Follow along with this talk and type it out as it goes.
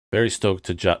Very stoked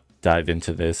to dive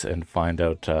into this and find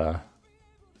out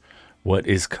what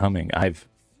is coming. I've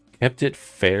kept it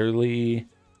fairly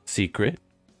secret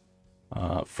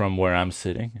from where I'm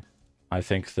sitting. I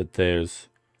think that there's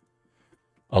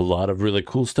a lot of really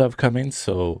cool stuff coming,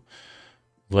 so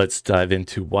let's dive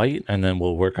into white and then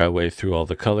we'll work our way through all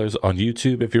the colors. On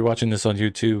YouTube, if you're watching this on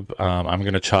YouTube, I'm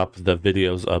going to chop the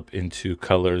videos up into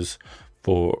colors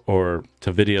to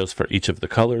videos for each of the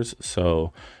colors.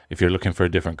 So if you're looking for a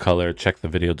different color, check the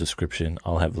video description.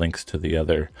 I'll have links to the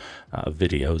other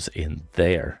videos in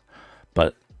there.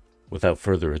 But without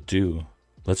further ado,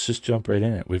 let's just jump right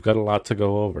in it. We've got a lot to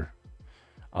go over.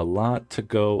 A lot to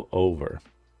go over.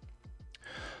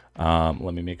 Let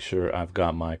me make sure I've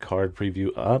got my card preview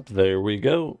up. There we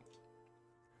go.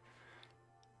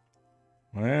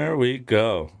 There we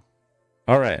go.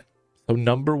 All right. So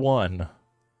number one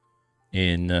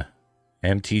in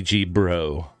MTG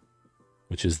Bro,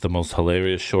 which is the most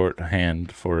hilarious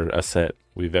shorthand for a set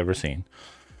we've ever seen,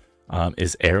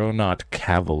 is Aeronaut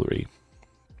Cavalry.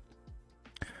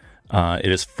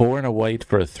 It is 4 and a white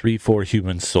for a 3/4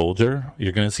 human soldier.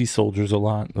 You're going to see soldiers a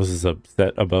lot. This is a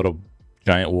set about a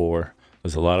giant war.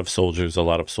 There's a lot of soldiers, a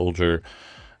lot of soldier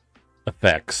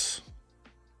effects.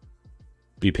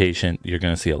 Be patient. You're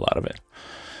going to see a lot of it.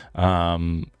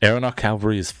 Aeronaut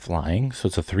Cavalry is flying, so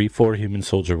it's a 3/4 human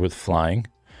soldier with flying.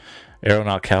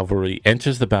 Aeronaut Cavalry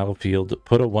enters the battlefield.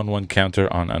 Put a 1/1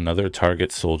 counter on another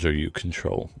target soldier you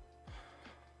control.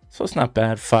 So it's not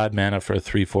bad. 5 mana for a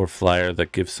 3/4 flyer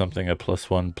that gives something a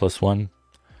 +1/+1.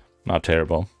 Not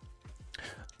terrible.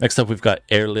 Next up, we've got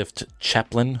Airlift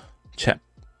Chaplain.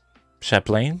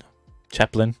 Chaplain.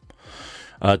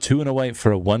 2 and a white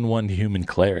for a 1/1 human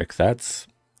cleric. That's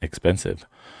expensive.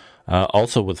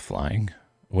 Also with flying.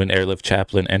 When Airlift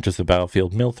Chaplain enters the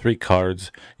battlefield, mill 3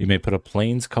 cards. You may put a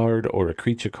plains card or a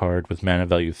creature card with mana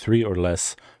value 3 or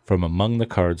less from among the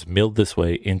cards milled this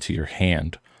way into your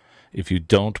hand. If you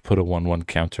don't, put a 1/1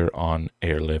 counter on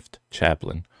Airlift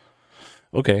Chaplain.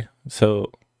 Okay,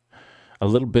 so a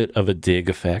little bit of a dig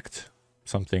effect.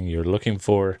 Something you're looking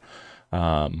for.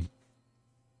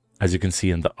 As you can see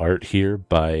in the art here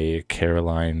by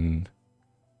Caroline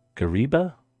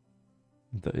Gariba.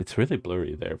 It's really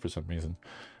blurry there for some reason.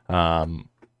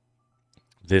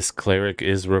 This cleric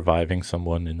is reviving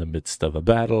someone in the midst of a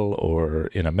battle or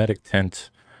in a medic tent.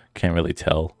 Can't really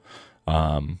tell.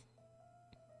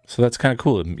 So that's kind of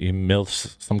cool. You mill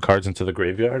some cards into the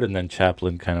graveyard and then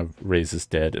Chaplain kind of raises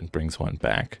dead and brings one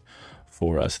back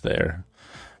for us there.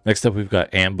 Next up, we've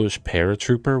got Ambush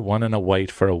Paratrooper. 1 and a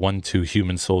white for a 1/2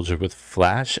 human soldier with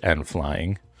flash and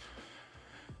flying.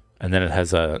 And then it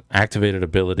has a activated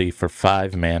ability for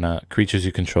 5 mana. Creatures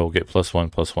you control get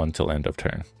 +1/+1 till end of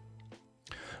turn.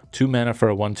 2 mana for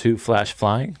a 1/2 flash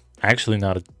flying. Actually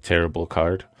not a terrible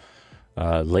card.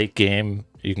 Late game,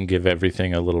 you can give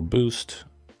everything a little boost.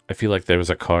 I feel like there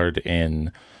was a card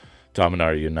in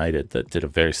Dominaria United that did a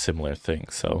very similar thing.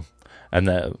 So, and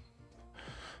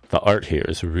the art here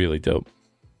is really dope.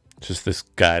 Just this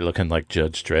guy looking like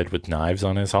Judge Dredd with knives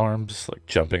on his arms, like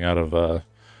jumping out of a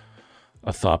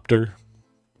thopter.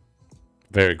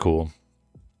 Very cool.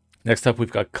 Next up,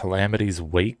 we've got Calamity's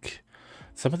Wake.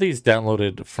 Some of these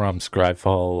downloaded from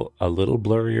Scribefall a little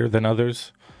blurrier than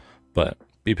others, but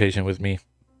be patient with me.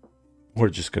 We're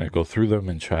just going to go through them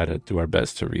and try to do our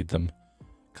best to read them.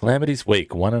 Calamity's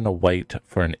Wake, 1 and a white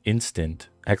for an instant.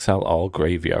 Exile all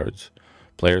graveyards.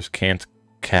 Players can't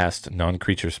cast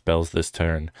non-creature spells this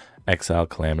turn. Exile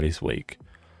Calamity's Wake.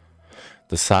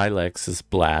 The Silex's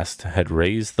blast had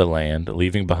razed the land,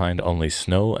 leaving behind only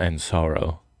snow and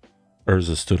sorrow.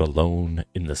 Urza stood alone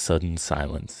in the sudden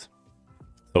silence.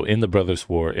 So in the Brothers'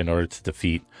 War, in order to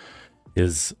defeat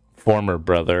his former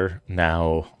brother,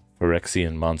 now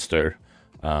Phyrexian monster,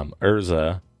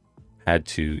 Urza had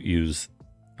to use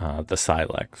the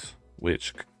Silex,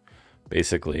 which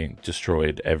basically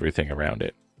destroyed everything around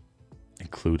it,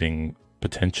 including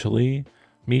potentially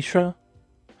Mishra.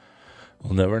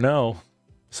 We'll never know.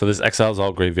 So this exiles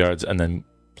all graveyards, and then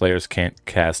players can't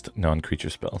cast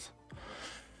non-creature spells.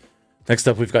 Next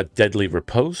up, we've got Deadly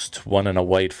Riposte. 1 and a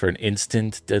white for an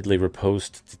instant. Deadly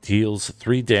Riposte deals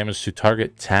 3 damage to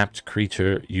target tapped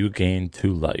creature. You gain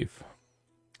 2 life.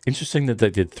 Interesting that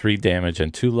they did 3 damage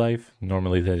and 2 life.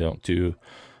 Normally they don't do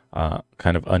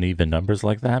kind of uneven numbers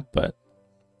like that, but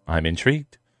I'm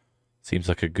intrigued. Seems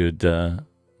like a good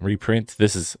reprint.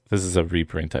 This is a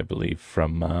reprint, I believe,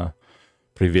 from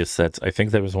previous sets. I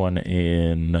think there was one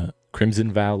in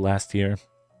Crimson Vow last year.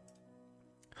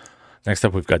 Next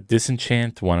up, we've got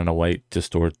Disenchant. 1 and a white,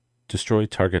 destroy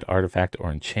target artifact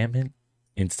or enchantment.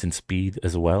 Instant speed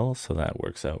as well, so that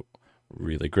works out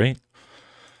really great.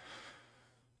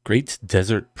 Great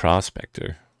Desert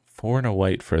Prospector. 4 and a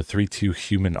white for a 3/2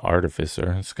 human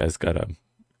artificer. This guy's got a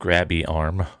grabby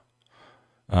arm.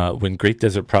 When Great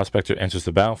Desert Prospector enters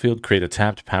the battlefield, create a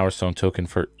tapped Power Stone token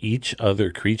for each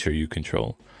other creature you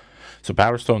control. So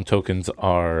Power Stone tokens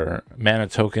are mana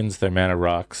tokens, they're mana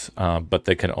rocks, but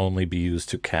they can only be used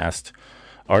to cast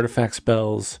artifact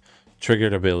spells,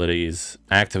 triggered abilities,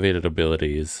 activated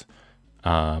abilities,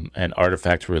 and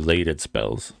artifact-related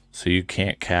spells. So you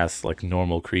can't cast like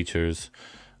normal creatures,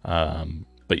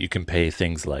 but you can pay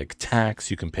things like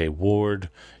tax, you can pay ward,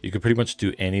 you can pretty much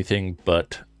do anything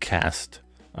but cast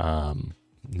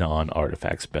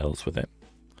non-artifact spells with it.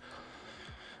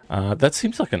 That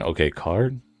seems like an okay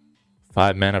card.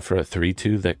 5 mana for a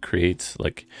 3/2 that creates,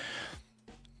 like,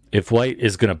 if white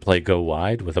is going to play go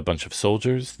wide with a bunch of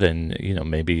soldiers, then, you know,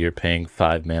 maybe you're paying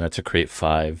 5 mana to create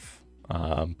 5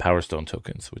 Power Stone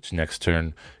tokens, which next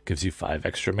turn gives you 5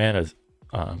 extra mana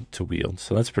to wield.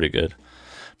 So that's pretty good.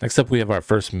 Next up, we have our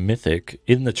first mythic,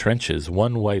 In the Trenches.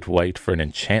 1 white for an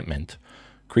enchantment.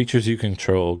 Creatures you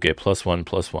control get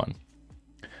 +1/+1.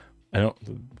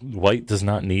 White does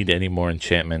not need any more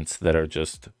enchantments that are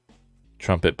just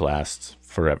trumpet blasts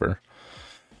forever.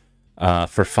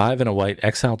 For 5 and a white,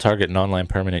 exile target non-land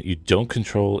permanent you don't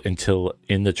control until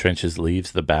In the Trenches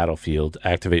leaves the battlefield.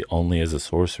 Activate only as a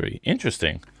sorcery.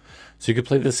 Interesting. So you could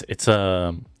play this. It's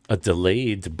a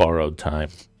delayed borrowed time.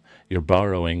 You're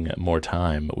borrowing more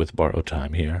time with borrowed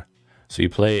time here. So you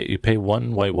pay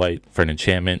 1 white for an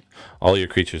enchantment. All your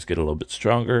creatures get a little bit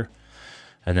stronger.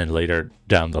 And then later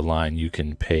down the line, you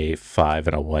can pay 5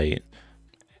 and a white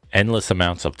endless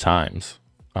amounts of times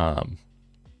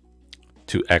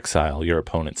to exile your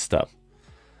opponent's stuff.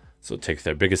 So take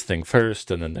their biggest thing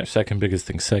first, and then their second biggest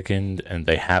thing second, and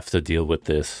they have to deal with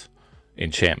this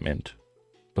enchantment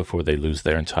before they lose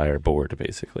their entire board,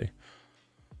 basically.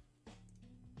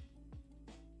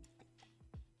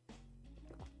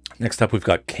 Next up, we've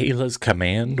got Kayla's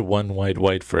Command. 1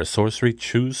 white for a sorcery.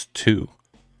 Choose 2.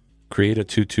 Create a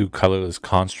 2/2 colorless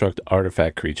construct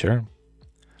artifact creature,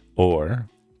 or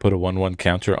put a 1/1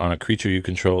 counter on a creature you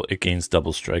control. It gains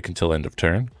double strike until end of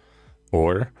turn.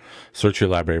 Or search your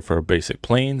library for basic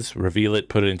planes, reveal it,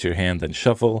 put it into your hand, then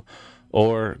shuffle.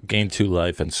 Or gain 2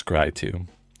 life and scry 2.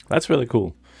 That's really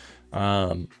cool.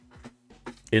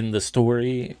 In the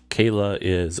story, Kayla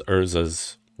is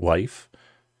Urza's wife.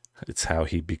 It's how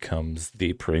he becomes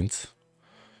the prince.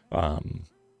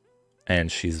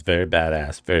 And she's very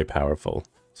badass, very powerful.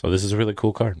 So this is a really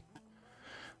cool card.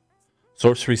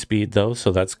 Sorcery speed, though,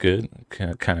 so that's good.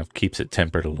 Kind of keeps it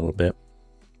tempered a little bit.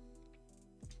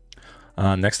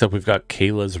 Next up, we've got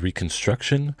Kayla's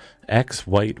Reconstruction. X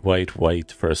white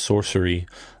for a sorcery.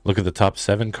 Look at the top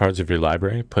 7 cards of your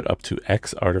library. Put up to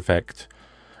X artifact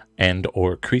and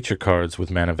or creature cards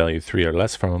with mana value 3 or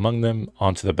less from among them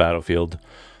onto the battlefield.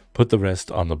 Put the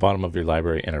rest on the bottom of your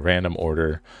library in a random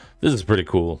order. This is pretty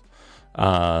cool.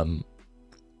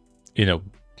 You know,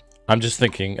 I'm just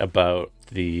thinking about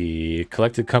the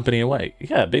Collected Company in white.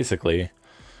 Yeah, basically.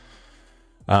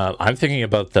 I'm thinking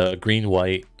about the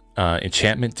green-white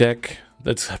enchantment deck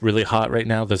that's really hot right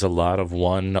now. There's a lot of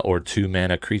 1 or 2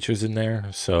 mana creatures in there.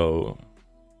 So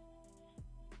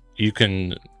you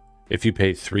can, if you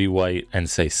pay 3 white and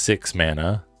say 6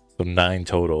 mana, so 9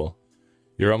 total,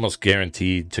 you're almost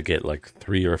guaranteed to get like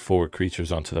 3 or 4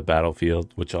 creatures onto the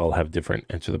battlefield, which all have different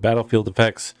enter the battlefield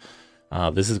effects.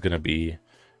 This is going to be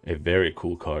a very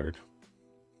cool card.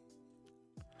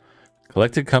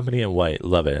 Collected Company in white.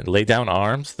 Love it. Lay down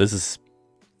arms. This is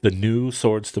the new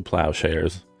Swords to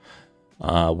Plowshares.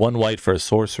 1 white for a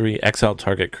sorcery. Exile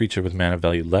target creature with mana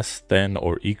value less than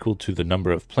or equal to the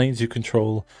number of planes you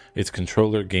control. Its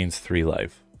controller gains 3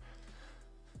 life.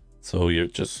 So you're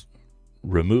just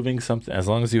removing something. As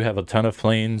long as you have a ton of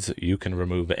planes, you can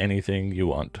remove anything you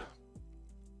want.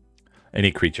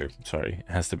 Any creature. Sorry,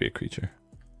 it has to be a creature.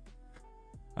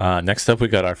 Next up, we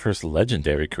got our first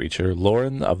legendary creature,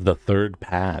 Lauren of the Third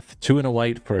Path. 2 and a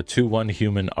white for a 2/1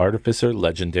 human artificer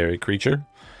legendary creature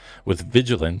with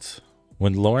vigilance.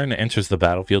 When Lauren enters the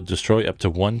battlefield, destroy up to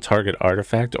 1 target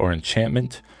artifact or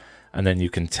enchantment, and then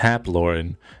you can tap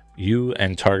Lauren. You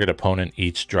and target opponent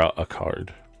each draw a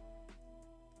card.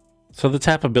 So the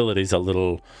tap ability is a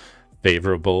little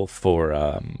favorable for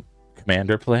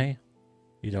commander play.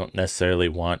 You don't necessarily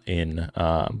want in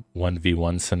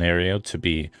 1v1 scenario to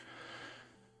be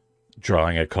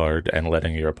drawing a card and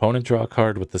letting your opponent draw a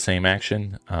card with the same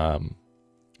action.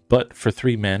 But for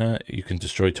 3 mana, you can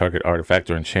destroy target artifact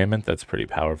or enchantment. That's pretty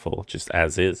powerful, just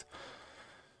as is.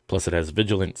 Plus it has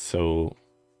vigilance, so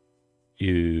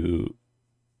you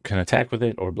can attack with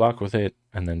it or block with it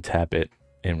and then tap it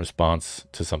in response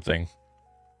to something.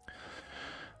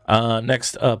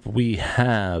 Next up, we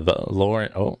have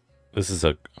Lauren. Oh, this is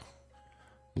a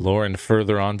Lauren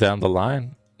further on down the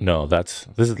line. No, this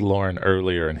is Lauren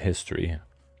earlier in history.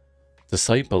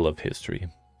 Disciple of history.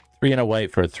 3 and a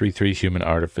white for a 3/3 human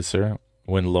artificer.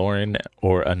 When Lauren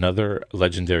or another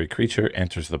legendary creature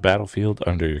enters the battlefield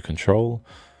under your control,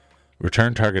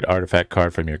 return target artifact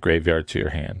card from your graveyard to your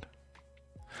hand.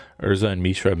 Urza and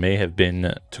Mishra may have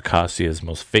been Tocasia's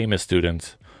most famous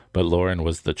students, but Lauren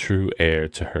was the true heir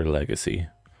to her legacy.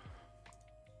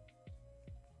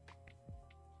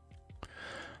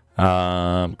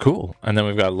 Cool. And then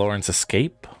we've got Lauren's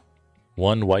Escape.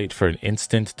 1 white for an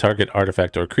instant. Target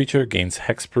artifact or creature gains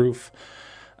hexproof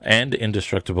and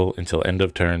indestructible until end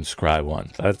of turn. Scry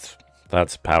 1.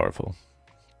 That's powerful.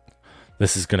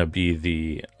 This is going to be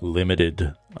the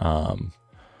limited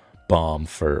bomb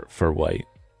for white.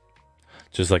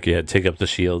 Just like you had Take Up the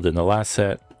Shield in the last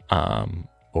set,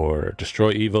 or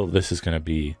Destroy Evil, this is going to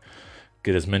be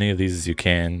get as many of these as you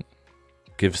can,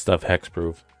 give stuff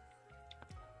hexproof.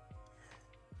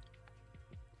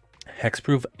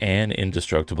 Hexproof and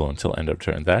indestructible until end of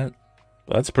turn.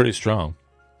 That's pretty strong.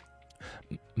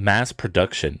 Mass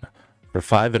Production. For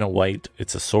 5 and a white,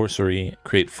 it's a sorcery.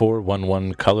 Create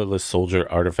 4/1/1 colorless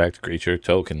soldier artifact creature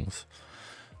tokens.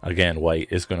 Again, white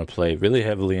is going to play really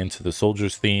heavily into the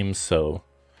soldiers themes, so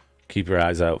keep your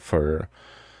eyes out for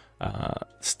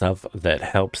stuff that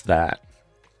helps that.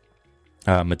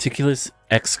 Meticulous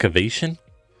Excavation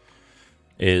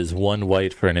is 1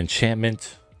 white for an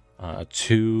enchantment.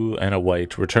 2 and a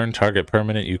white. Return target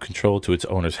permanent you control to its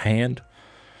owner's hand.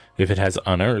 If it has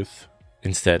Unearth,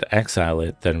 instead exile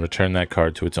it, then return that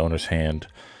card to its owner's hand.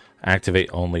 Activate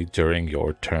only during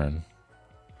your turn.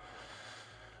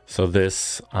 So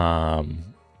this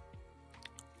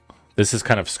is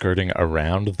kind of skirting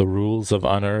around the rules of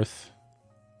Unearth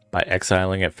by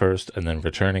exiling it first and then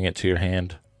returning it to your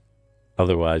hand.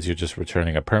 Otherwise, you're just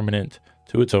returning a permanent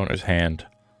to its owner's hand.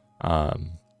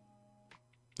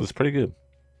 It's pretty good.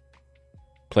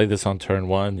 Play this on turn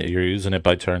 1. You're using it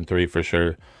by turn 3 for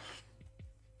sure.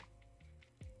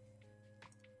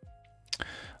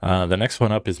 The next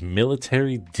one up is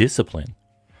Military Discipline.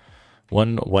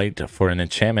 1 white for an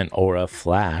enchantment aura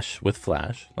flash with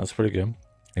flash. That's pretty good.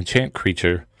 Enchant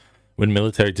creature. When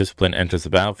Military Discipline enters the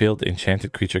battlefield,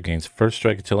 enchanted creature gains first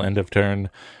strike until end of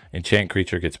turn. Enchant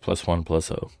creature gets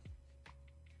 +1/+0.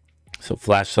 So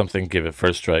flash something, give it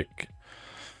first strike.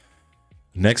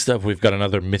 Next up, we've got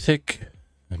another mythic.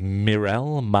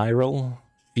 Myral,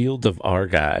 Field of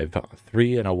Argive.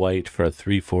 3 and a white for a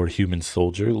 3/4 human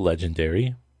soldier,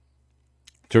 legendary.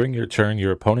 During your turn,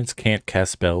 your opponents can't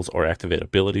cast spells or activate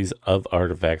abilities of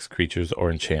artifacts, creatures,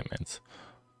 or enchantments.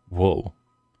 Whoa.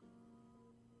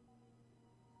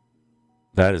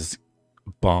 That is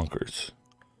bonkers.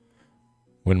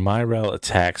 When Myral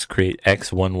attacks, create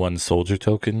X/1/1 soldier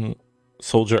token.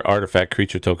 Soldier artifact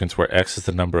creature tokens where X is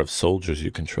the number of soldiers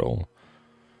you control.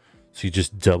 So you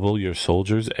just double your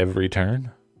soldiers every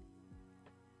turn?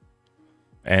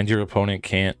 And your opponent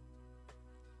can't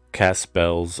cast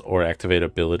spells or activate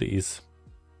abilities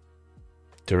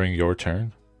during your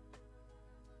turn?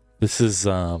 This is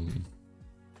oh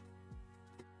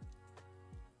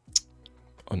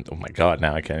my god,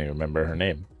 now I can't even remember her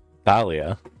name.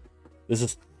 Thalia. This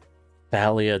is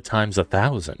Thalia times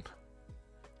 1,000.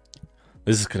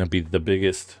 This is going to be the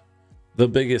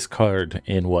biggest card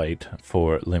in white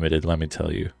for limited, let me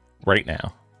tell you, right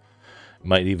now.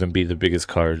 Might even be the biggest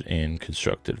card in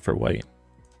constructed for white.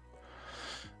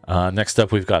 Next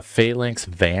up, we've got Phalanx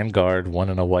Vanguard, 1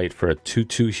 and a white for a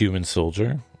 2/2 human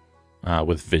soldier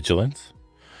with vigilance.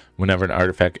 Whenever an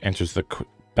artifact enters the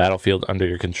battlefield under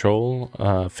your control,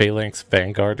 Phalanx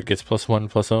Vanguard gets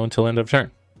 +1/+0 until end of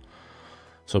turn.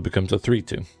 So it becomes a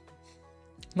 3/2.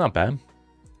 Not bad.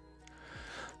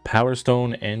 Power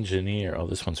Stone Engineer. Oh,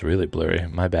 this one's really blurry.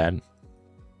 My bad.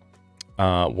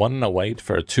 1 and a white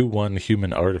for a 2/1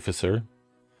 human artificer.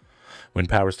 When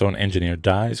Power Stone Engineer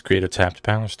dies, create a tapped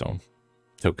Power Stone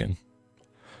token.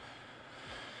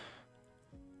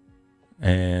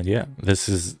 And yeah, this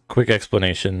is quick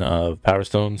explanation of Power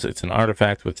Stones. It's an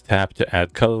artifact with tap to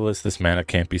add colorless. This mana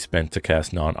can't be spent to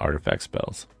cast non-artifact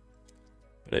spells.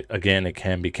 But again, it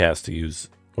can be cast to use,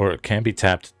 or it can be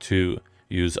tapped to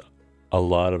use a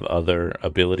lot of other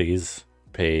abilities,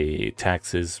 pay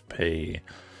taxes, pay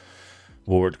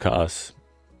ward costs.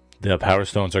 The Power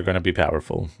Stones are going to be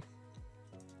powerful.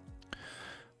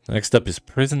 Next up is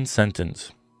Prison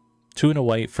Sentence. 2 and a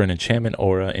white for an enchantment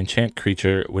aura. Enchant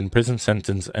creature. When Prison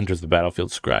Sentence enters the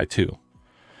battlefield, scry 2.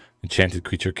 Enchanted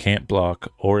creature can't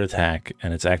block or attack,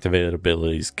 and its activated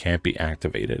abilities can't be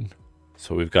activated.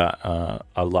 So we've got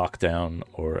a lockdown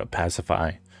or a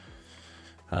pacify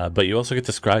But you also get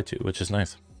to scry too, which is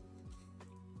nice.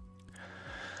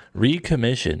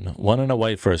 Recommission. 1 and a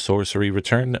white for a sorcery.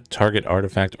 Return target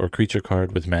artifact or creature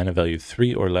card with mana value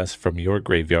 3 or less from your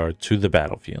graveyard to the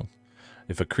battlefield.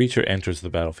 If a creature enters the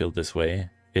battlefield this way,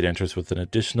 it enters with an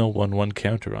additional 1/1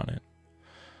 counter on it.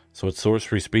 So at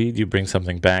sorcery speed, you bring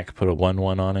something back, put a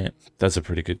 1/1 on it. That's a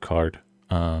pretty good card.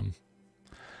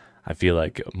 I feel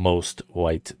like most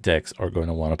white decks are going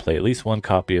to want to play at least one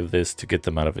copy of this to get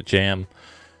them out of a jam.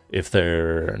 If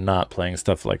they're not playing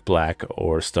stuff like black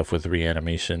or stuff with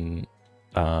reanimation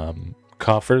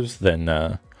coffers, then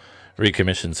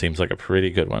recommission seems like a pretty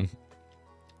good one.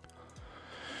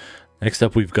 Next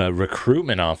up, we've got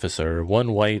Recruitment Officer.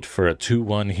 1 white for a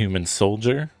 2/1 human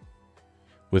soldier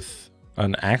with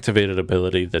an activated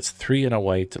ability that's 3 and a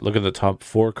white. Look at the top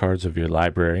 4 cards of your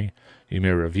library. You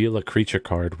may reveal a creature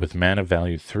card with mana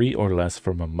value 3 or less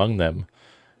from among them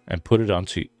and put it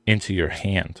into your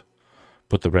hand.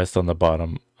 Put the rest on the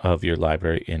bottom of your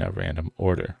library in a random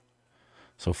order.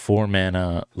 So 4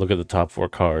 mana, look at the top 4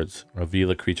 cards, reveal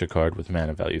a creature card with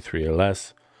mana value 3 or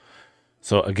less.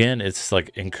 So again, it's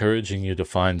like encouraging you to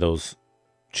find those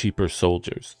cheaper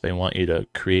soldiers. They want you to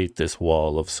create this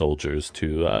wall of soldiers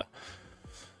to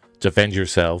defend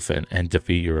yourself and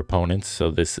defeat your opponents. So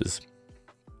this is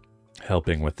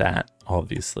helping with that,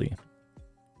 obviously.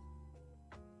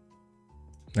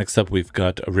 Next up, we've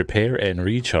got Repair and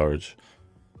Recharge.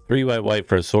 3 white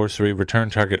for a sorcery. Return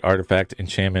target artifact,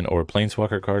 enchantment, or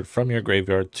planeswalker card from your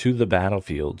graveyard to the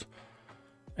battlefield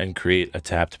and create a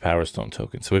tapped Power Stone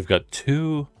token. So we've got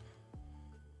two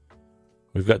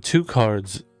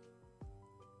cards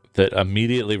that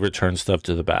immediately return stuff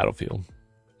to the battlefield.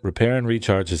 Repair and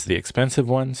Recharge is the expensive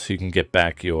one, so you can get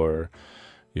back your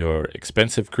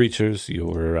expensive creatures,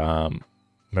 your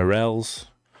Morels,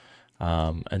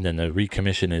 and then the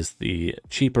Recommission is the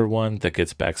cheaper one that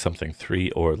gets back something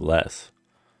 3 or less.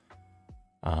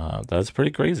 That's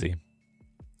pretty crazy.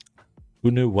 Who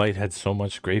knew white had so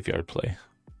much graveyard play?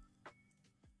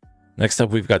 Next up,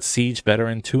 we've got Siege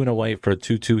Veteran. 2 and a white for a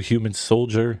 2/2 human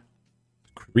soldier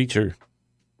creature.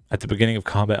 At the beginning of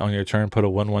combat on your turn, put a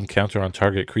 1/1 counter on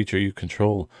target creature you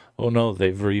control. Oh no,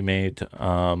 they've remade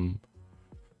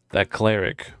that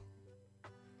cleric.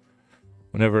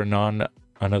 Whenever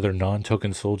another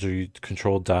non-token soldier you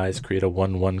control dies, create a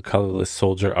 1/1 colorless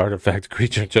soldier artifact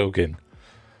creature token.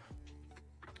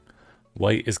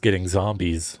 White is getting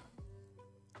zombies.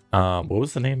 What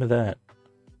was the name of that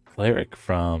cleric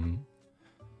from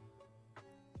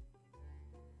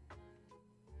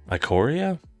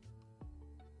Ikoria?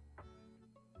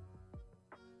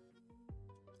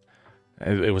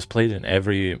 It was played in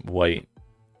every white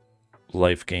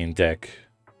life gain deck.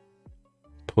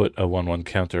 Put a 1/1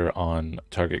 counter on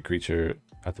target creature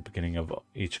at the beginning of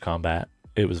each combat.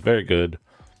 It was very good.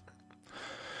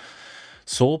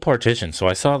 Soul Partition. So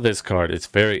I saw this card. It's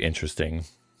very interesting.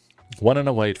 1 and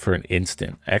a white for an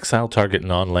instant. Exile target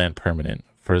non-land permanent.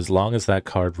 For as long as that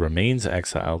card remains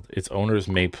exiled, its owners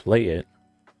may play it.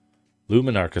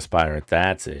 Luminarch Aspirant.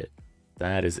 That's it.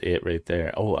 That is it right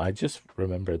there. Oh, I just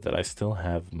remembered that I still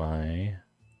have my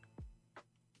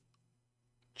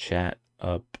chat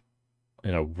up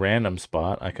in a random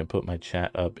spot. I can put my chat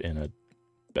up in a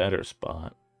better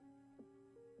spot.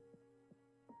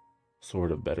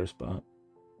 Sort of better spot.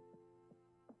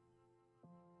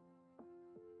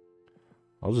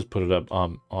 I'll just put it up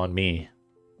on me.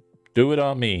 Do it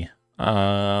on me.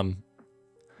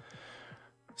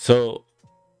 So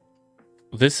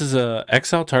this is a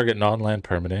exile target non-land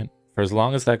permanent. For as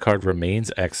long as that card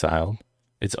remains exiled,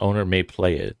 its owner may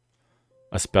play it.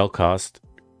 A spell cast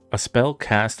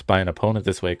by an opponent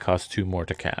this way costs 2 more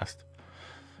to cast.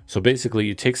 So basically,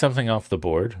 you take something off the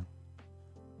board.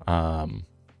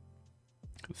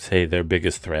 Say their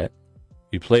biggest threat.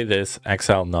 You play this,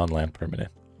 exile non-land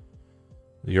permanent.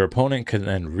 Your opponent can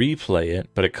then replay it,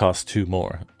 but it costs 2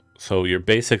 more. So you're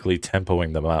basically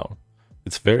tempoing them out.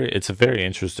 It's a very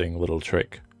interesting little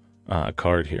trick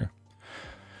card here.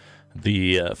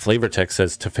 The flavor text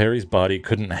says Teferi's body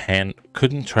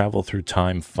couldn't travel through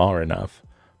time far enough,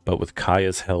 but with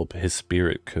Kaya's help, his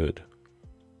spirit could.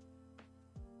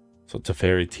 So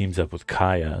Teferi teams up with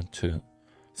Kaya to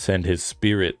send his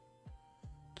spirit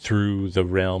through the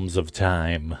realms of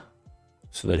time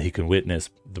so that he can witness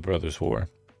the Brothers' War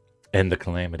and the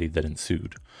calamity that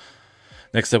ensued.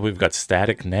 Next up, we've got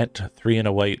Static Net. 3 and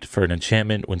a white for an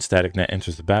enchantment. When Static Net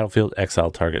enters the battlefield,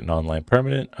 exile target non-land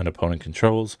permanent an opponent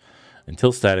controls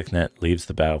until Static Net leaves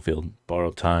the battlefield.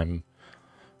 Borrow time.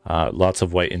 Lots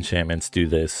of white enchantments do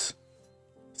this.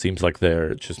 Seems like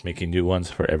they're just making new ones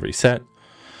for every set.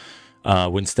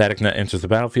 When Static Net enters the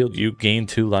battlefield, you gain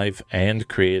 2 life and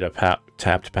create a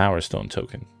tapped Power Stone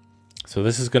token. So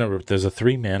this is gonna. There's a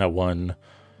 3 mana one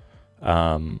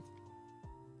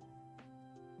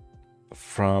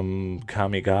from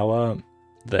Kamigawa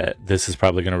that this is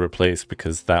probably going to replace,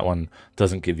 because that one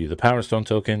doesn't give you the Power Stone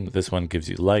token. This one gives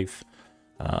you life.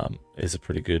 Is a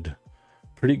pretty good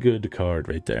card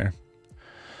right there.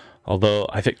 Although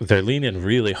I think they're leaning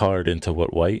really hard into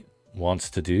what white wants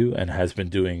to do and has been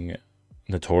doing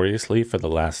notoriously for the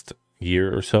last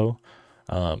year or so.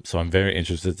 So I'm very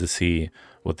interested to see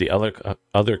what the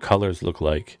other colors look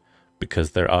like,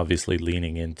 because they're obviously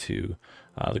leaning into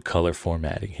the color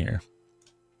formatting here.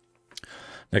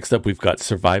 Next up, we've got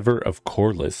Survivor of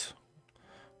Corliss.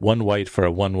 1 white for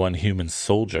a 1/1 human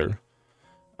soldier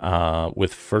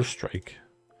with first strike.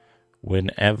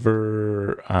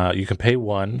 Whenever you can pay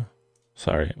 1,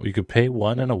 you could pay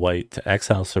 1 and a white to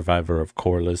exile Survivor of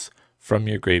Corliss from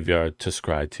your graveyard to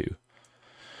scry 2.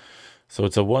 So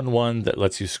it's a 1/1 that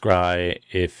lets you scry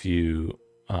if you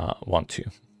want to,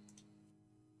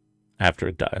 after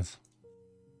it dies.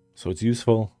 So it's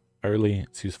useful early,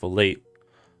 it's useful late.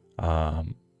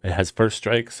 It has first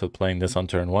strike, so playing this on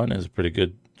turn 1 is a pretty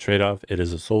good trade-off. It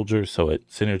is a soldier, so it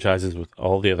synergizes with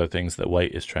all the other things that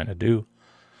white is trying to do.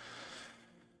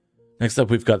 Next up,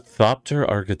 we've got Thopter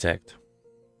Architect.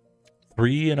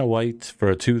 3 and a white for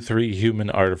a 2/3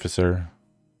 human artificer.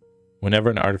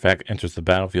 Whenever an artifact enters the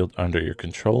battlefield under your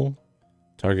control,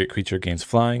 target creature gains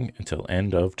flying until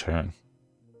end of turn.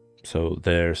 So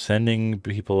they're sending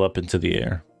people up into the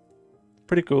air.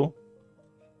 Pretty cool.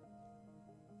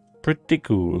 Pretty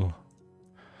cool.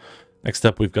 Next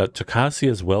up, we've got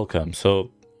Tokasia's Welcome. So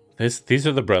these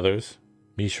are the brothers,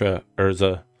 Mishra,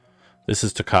 Urza. This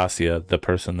is Tokasia, the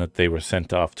person that they were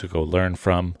sent off to go learn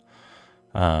from.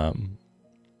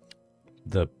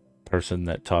 The person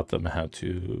that taught them how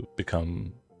to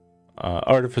become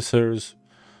artificers,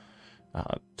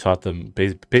 taught them,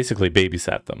 basically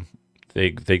babysat them.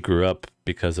 They grew up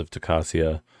because of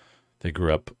Tokasia. They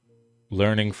grew up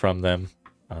learning from them.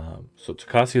 So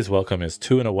Tokasia's Welcome is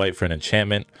 2 and a white for an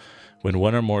enchantment. When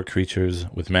 1 or more creatures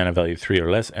with mana value 3 or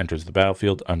less enters the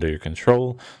battlefield under your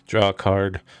control, draw a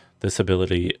card. This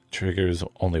ability triggers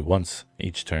only once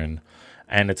each turn,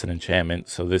 and it's an enchantment,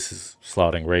 so this is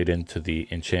slotting right into the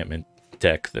enchantment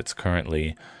deck that's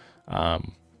currently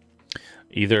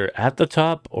either at the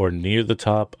top or near the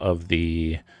top of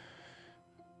the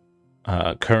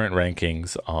current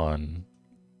rankings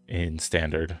in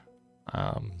Standard.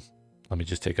 Let me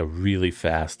just take a really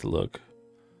fast look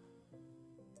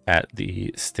at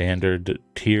the Standard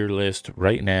tier list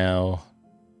right now.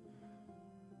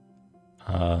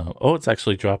 Oh, it's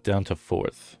actually dropped down to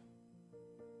 4th,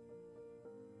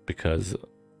 because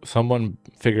someone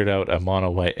figured out a mono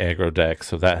white aggro deck,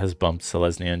 so that has bumped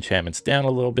Selesnya enchantments down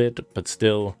a little bit, but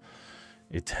still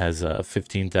it has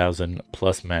 15,000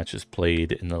 plus matches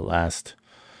played in the last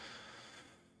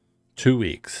 2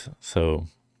 weeks. So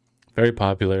very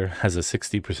popular, has a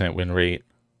 60% win rate.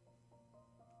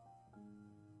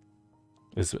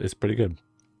 It's pretty good.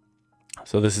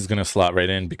 So this is going to slot right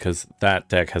in, because that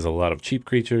deck has a lot of cheap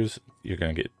creatures. You're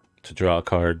going to get to draw a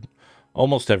card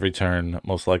almost every turn,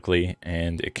 most likely,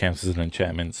 and it counts as an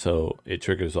enchantment, so it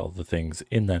triggers all the things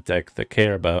in that deck that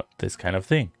care about this kind of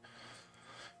thing.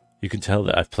 You can tell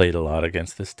that I've played a lot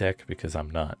against this deck, because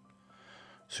I'm not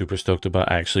super stoked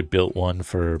about. I actually built one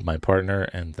for my partner,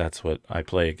 and that's what I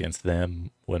play against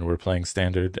them when we're playing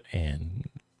Standard, and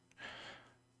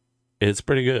it's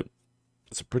pretty good.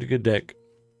 It's a pretty good deck.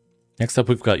 Next up,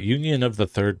 we've got Union of the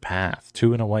Third Path.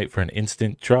 2 and a white for an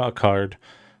instant. Draw a card.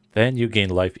 Then you gain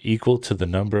life equal to the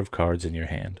number of cards in your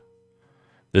hand.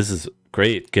 This is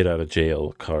great get out of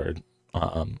jail card.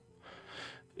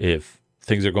 If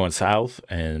things are going south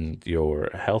and your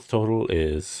health total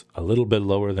is a little bit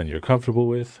lower than you're comfortable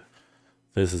with,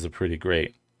 this is a pretty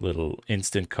great little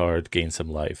instant card. Gain some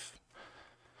life.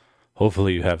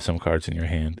 Hopefully you have some cards in your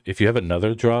hand. If you have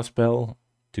another draw spell,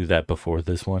 do that before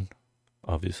this one,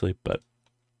 obviously. But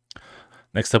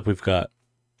next up, we've got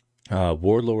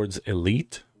Warlord's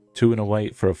Elite. 2 and a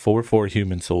white for a 4/4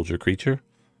 human soldier creature.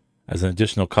 As an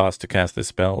additional cost to cast this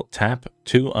spell, tap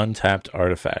 2 untapped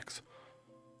artifacts,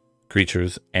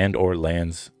 creatures, and or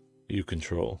lands you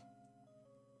control.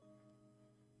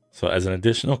 So as an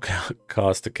additional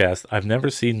cost to cast, I've never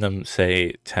seen them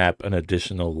say tap an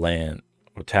additional land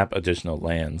or tap additional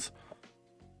lands,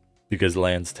 because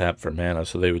lands tap for mana,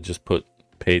 so they would just put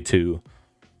pay 2.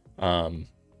 But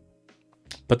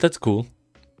that's cool.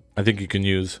 I think you can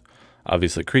use,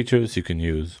 obviously, creatures, you can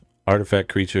use artifact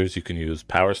creatures, you can use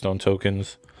Power Stone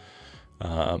tokens,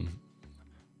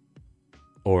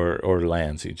 or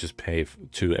lands. You just pay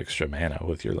 2 extra mana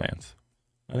with your lands.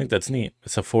 I think that's neat.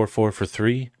 It's a 4/4 for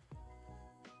 3.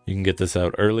 You can get this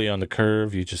out early on the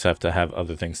curve. You just have to have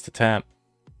other things to tap.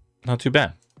 Not too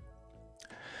bad.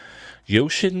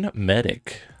 Yoshin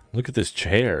Medic. Look at this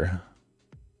chair.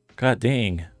 God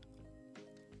dang.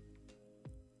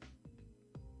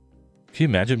 Can you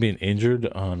imagine being injured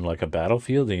on like a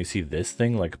battlefield and you see this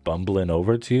thing like bumbling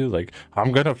over to you? Like,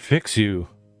 I'm gonna fix you.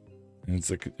 And it's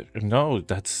like, no,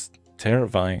 that's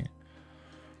terrifying.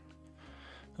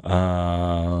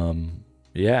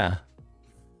 Yeah.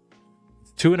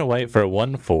 2 and a white for a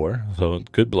 1/4. So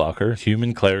good blocker.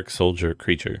 Human, cleric, soldier,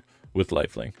 creature with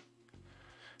lifelink.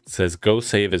 It says, go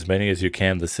save as many as you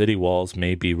can. The city walls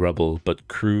may be rubble, but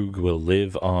Krug will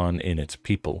live on in its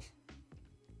people.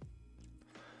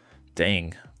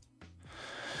 Dang.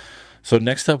 So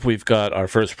next up, we've got our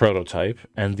first prototype,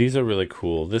 and these are really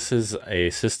cool. This is a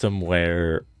system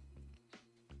where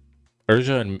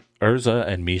Urza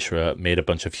and Mishra made a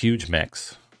bunch of huge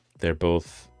mechs. They're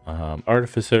both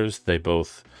artificers.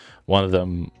 One of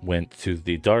them went to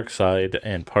the dark side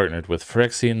and partnered with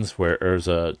Phyrexians, where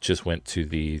Urza just went to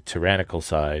the tyrannical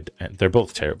side, and they're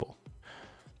both terrible.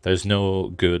 There's no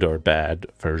good or bad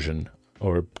version,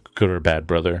 or good or bad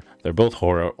brother. They're both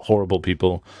horrible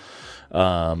people.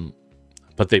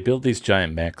 But they build these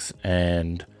giant mechs,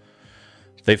 and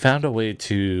they found a way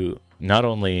to not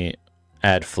only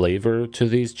add flavor to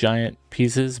these giant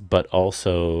pieces, but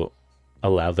also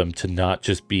allow them to not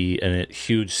just be a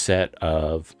huge set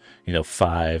of,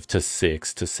 5 to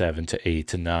 6 to 7 to 8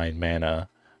 to 9 mana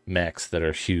mechs that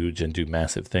are huge and do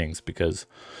massive things, because,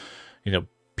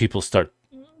 people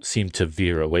seem to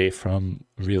veer away from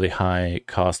really high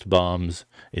cost bombs.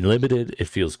 In limited, it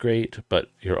feels great, but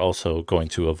you're also going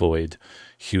to avoid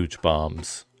huge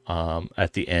bombs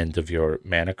at the end of your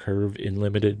mana curve in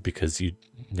limited, because you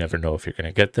never know if you're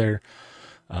going to get there.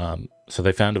 So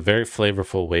they found a very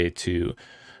flavorful way to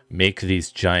make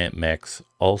these giant mechs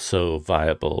also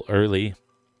viable early,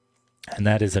 and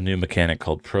that is a new mechanic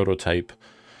called Prototype.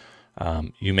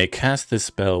 You may cast this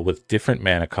spell with different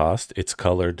mana cost. It's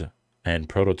colored and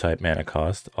prototype mana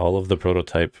cost. All of the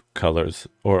prototype colors,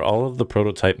 or all of the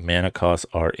prototype mana costs,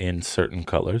 are in certain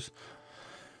colors.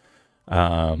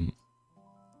 And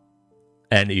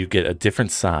you get a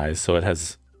different size. So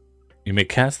you may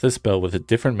cast this spell with a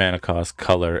different mana cost,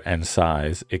 color, and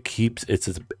size. It keeps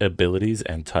its abilities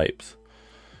and types.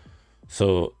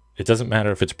 So it doesn't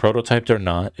matter if it's prototyped or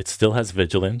not. It still has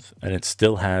vigilance, and it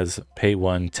still has pay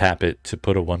 1, tap it to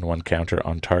put a 1/1 counter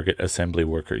on target assembly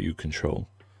worker you control.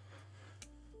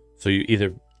 So you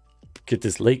either get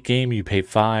this late game, you pay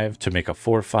 5 to make a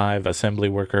 4/5 assembly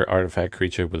worker artifact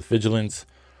creature with vigilance,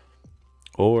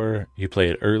 or you play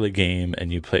it early game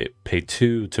and you pay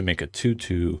 2 to make a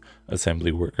 2/2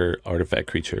 assembly worker artifact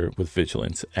creature with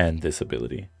vigilance and this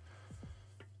ability.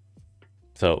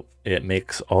 So it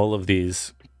makes all of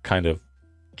these kind of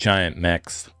giant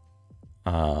mechs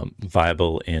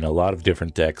viable in a lot of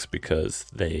different decks, because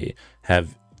they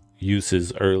have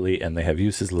uses early and they have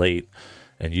uses late,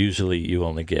 and usually you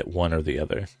only get one or the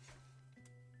other.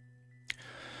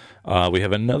 We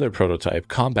have another prototype,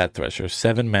 Combat Thresher,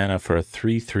 7 mana for a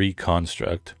 3/3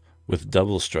 construct with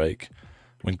double strike.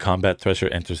 When Combat Thresher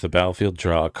enters the battlefield,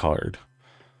 draw a card.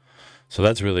 So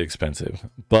that's really expensive.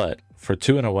 But for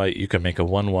 2 and a white, you can make a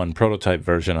 1/1 prototype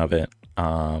version of it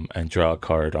and draw a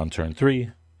card on turn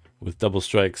 3 with double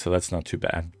strike, so that's not too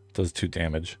bad. Does 2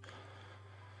 damage.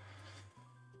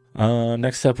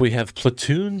 Next up, we have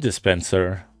Platoon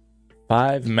Dispenser.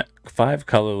 5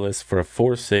 colorless for a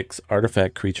 4/6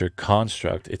 artifact creature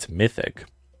construct. It's mythic.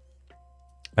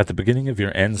 At the beginning of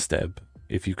your end step,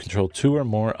 if you control 2 or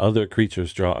more other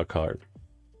creatures, draw a card.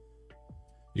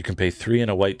 You can pay 3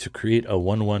 and a white to create a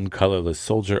 1/1 colorless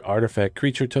soldier artifact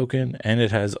creature token, and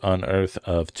it has Unearth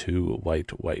of 2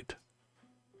 white.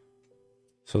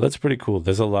 So that's pretty cool.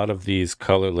 There's a lot of these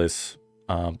colorless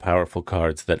powerful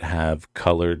cards that have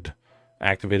colored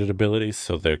activated abilities,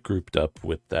 so they're grouped up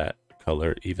with that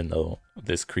color, even though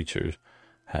this creature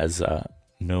has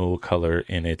no color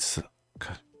in its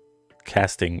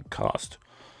casting cost.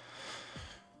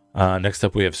 Next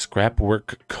up, we have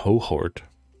Scrapwork Cohort.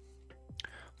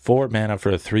 4 mana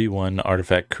for a 3/1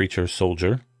 artifact creature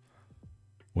soldier.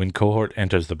 When Cohort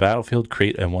enters the battlefield,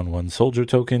 create a 1/1 soldier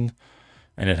token,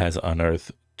 and it has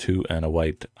Unearth 2 and a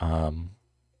white.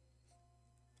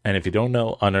 And if you don't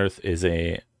know, Unearth is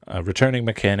a returning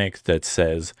mechanic that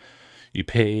says you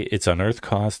pay its Unearth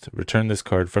cost, return this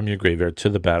card from your graveyard to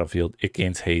the battlefield, it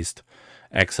gains haste,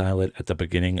 exile it at the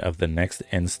beginning of the next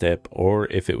end step, or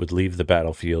if it would leave the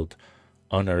battlefield,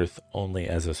 Unearth only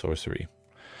as a sorcery.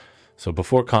 So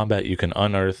before combat, you can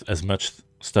Unearth as much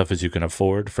stuff as you can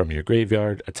afford from your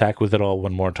graveyard, attack with it all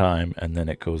one more time, and then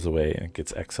it goes away and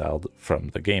gets exiled from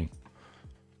the game.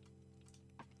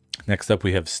 Next up,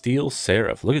 we have Steel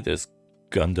Seraph. Look at this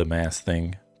Gundam ass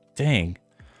thing. Dang.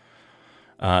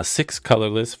 6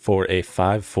 colorless for a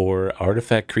 5/4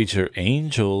 artifact creature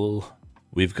angel.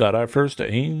 We've got our first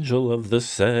angel of the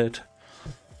set.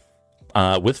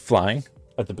 With flying.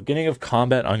 At the beginning of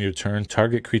combat on your turn,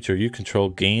 target creature you control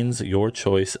gains your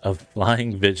choice of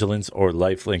flying, vigilance, or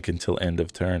lifelink until end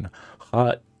of turn.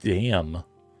 Hot damn.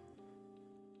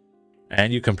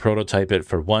 And you can prototype it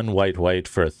for 1 white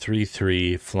for a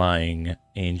 3/3 flying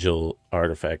angel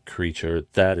artifact creature.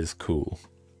 That is cool.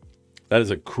 That is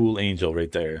a cool angel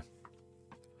right there.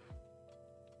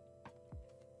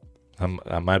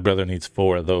 My brother needs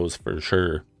 4 of those for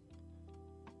sure.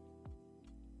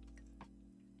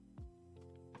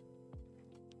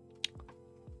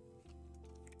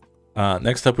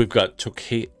 Next up, we've got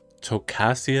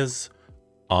Tocasia's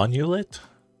Onulet.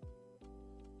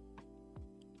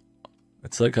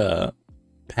 It's like a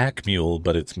pack mule,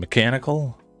 but it's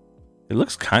mechanical. It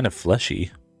looks kind of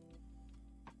fleshy.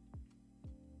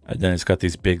 And then it's got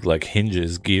these big like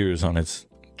hinges, gears on its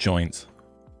joints.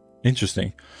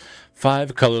 Interesting.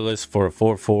 5 colorless for a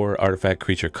 4/4 artifact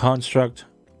creature construct.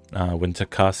 When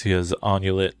Tocasia's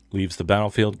Onulet leaves the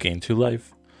battlefield, gain 2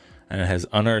 life. And it has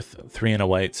Unearth, 3 and a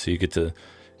white, so you get to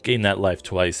gain that life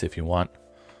twice if you want.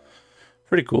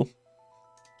 Pretty cool.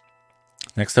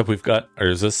 Next up, we've got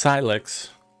Urza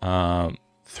Silex.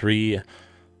 3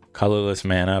 colorless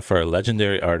mana for a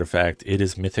legendary artifact. It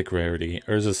is mythic rarity.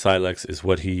 Urza Silex is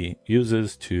what he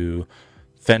uses to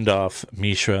fend off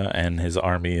Mishra and his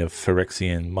army of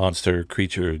Phyrexian monster,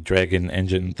 creature, dragon,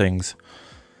 engine things.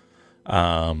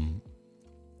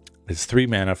 It's 3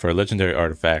 mana for a legendary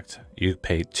artifact. You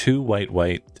pay 2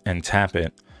 white and tap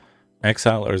it.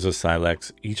 Exile Urza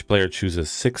Silex. Each player chooses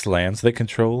 6 lands they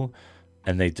control,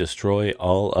 and they destroy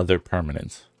all other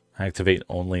permanents. Activate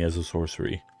only as a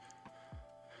sorcery.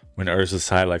 When Urza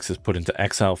Silex is put into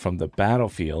exile from the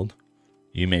battlefield,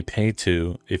 you may pay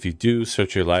 2. If you do,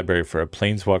 search your library for a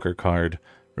Planeswalker card,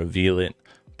 reveal it,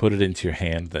 put it into your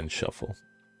hand, then shuffle.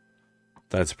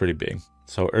 That's pretty big.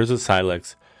 So Urza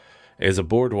Silex is a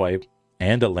board wipe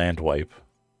and a land wipe,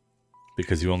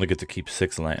 because you only get to keep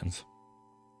 6 lands.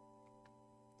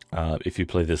 If you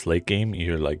play this late game,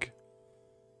 you're like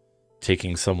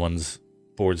taking someone's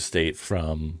board state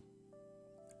from,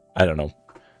 I don't know,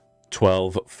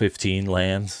 12, 15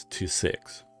 lands to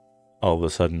 6. All of a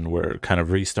sudden, we're kind of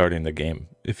restarting the game,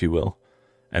 if you will.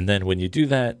 And then when you do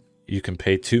that, you can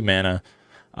pay 2 mana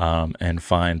and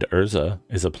find Urza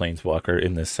is a planeswalker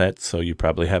in this set. So you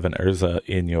probably have an Urza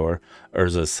in your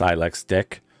Urza Silex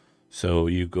deck. So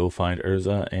you go find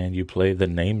Urza and you play the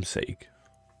namesake.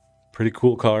 Pretty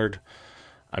cool card.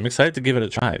 I'm excited to give it a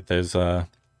try. There's I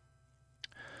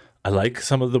like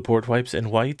some of the board wipes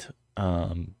in white,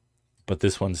 but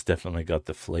this one's definitely got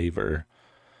the flavor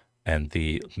and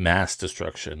the mass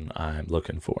destruction I'm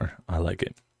looking for. I like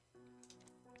it.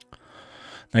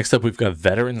 Next up, we've got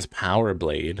Veteran's Power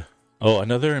Blade. Oh,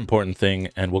 another important thing,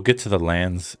 and we'll get to the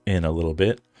lands in a little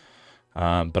bit,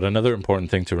 but another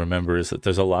important thing to remember is that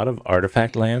there's a lot of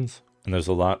artifact lands, and there's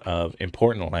a lot of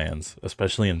important lands,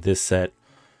 especially in this set,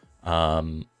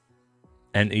 and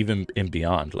even in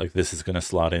beyond. Like, this is going to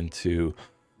slot into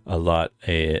a lot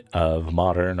of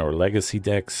modern or legacy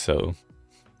decks, so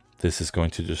this is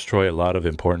going to destroy a lot of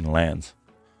important lands.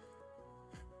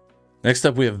 Next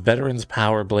up, we have Veteran's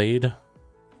Power Blade.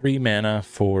 3 mana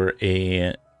for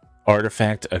a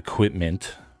artifact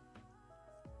equipment.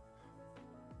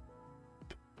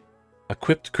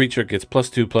 Equipped creature gets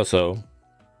 +2/+0.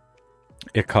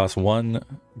 It costs 1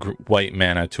 white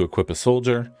mana to equip a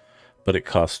soldier, but it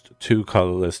costs 2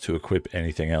 colorless to equip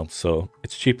anything else. So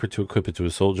it's cheaper to equip it to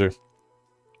a soldier.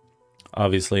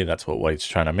 Obviously, that's what white's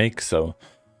trying to make, so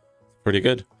pretty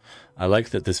good. I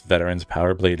like that this Veteran's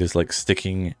Power Blade is like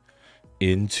sticking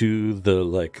into the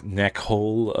like neck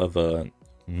hole of a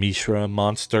Mishra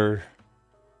monster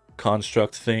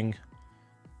construct thing.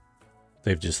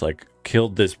 They've just like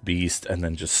killed this beast and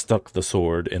then just stuck the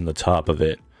sword in the top of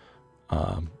it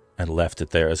and left it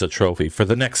there as a trophy for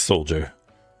the next soldier.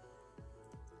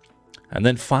 And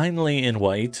then finally in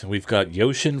white, we've got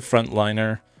Yoshin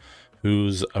Frontliner,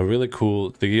 who's a really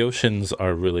cool... The Yoshins are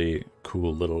a really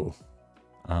cool little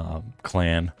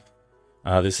clan.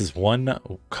 This is 1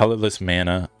 colorless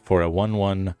mana for a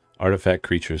 1/1 artifact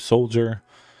creature soldier.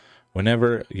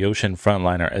 Whenever Yoshin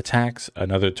Frontliner attacks,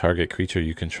 another target creature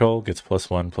you control gets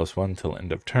 +1/+1 till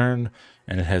end of turn,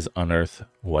 and it has Unearth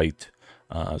white,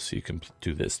 so you can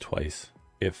do this twice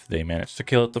if they manage to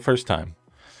kill it the first time.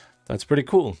 That's pretty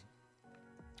cool.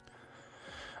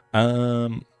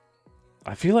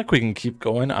 I feel like we can keep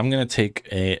going. I'm gonna take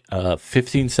a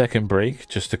 15-second break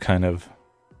just to kind of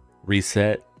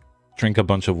reset, drink a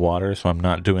bunch of water, so I'm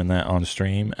not doing that on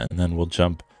stream, and then we'll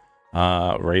jump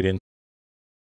right into